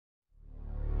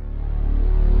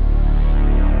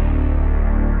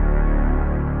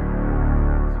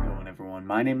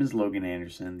My name is Logan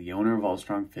Anderson, the owner of All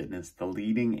Strong Fitness, the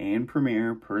leading and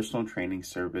premier personal training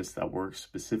service that works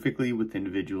specifically with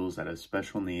individuals that have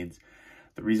special needs.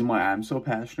 The reason why I'm so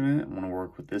passionate and want to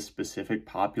work with this specific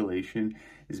population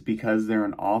is because they're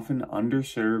an often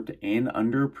underserved and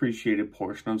underappreciated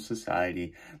portion of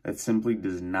society that simply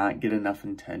does not get enough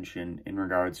attention in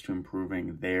regards to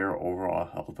improving their overall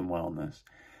health and wellness.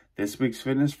 This week's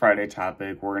Fitness Friday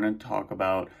topic, we're going to talk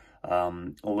about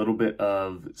a little bit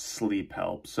of sleep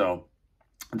help. So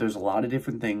there's a lot of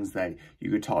different things that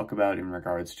you could talk about in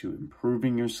regards to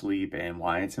improving your sleep and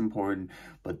why it's important.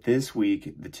 But this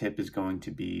week, the tip is going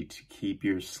to be to keep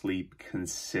your sleep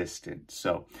consistent.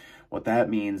 So what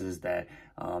that means is that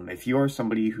if you are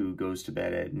somebody who goes to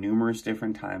bed at numerous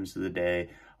different times of the day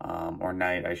or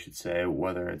night, I should say,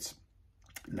 whether it's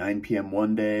 9 p.m.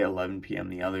 one day, 11 p.m.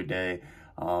 the other day,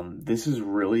 this is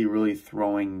really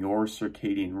throwing your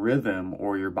circadian rhythm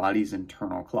or your body's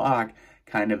internal clock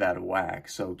kind of out of whack.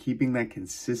 So keeping that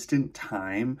consistent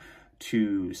time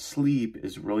to sleep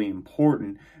is really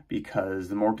important, because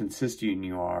the more consistent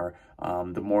you are,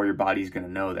 the more your body's going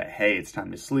to know that, hey, it's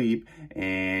time to sleep,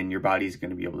 and your body's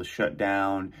going to be able to shut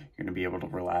down, you're going to be able to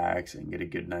relax and get a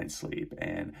good night's sleep.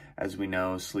 And as we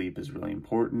know, sleep is really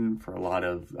important for a lot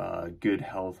of good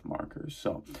health markers.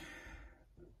 So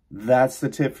that's the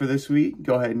tip for this week.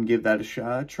 Go ahead and give that a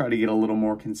shot. Try to get a little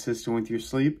more consistent with your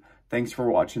sleep. Thanks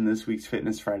for watching this week's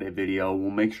Fitness Friday video.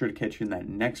 We'll make sure to catch you in that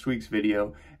next week's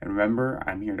video. And remember,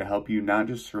 I'm here to help you not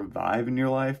just survive in your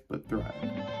life, but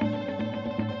thrive.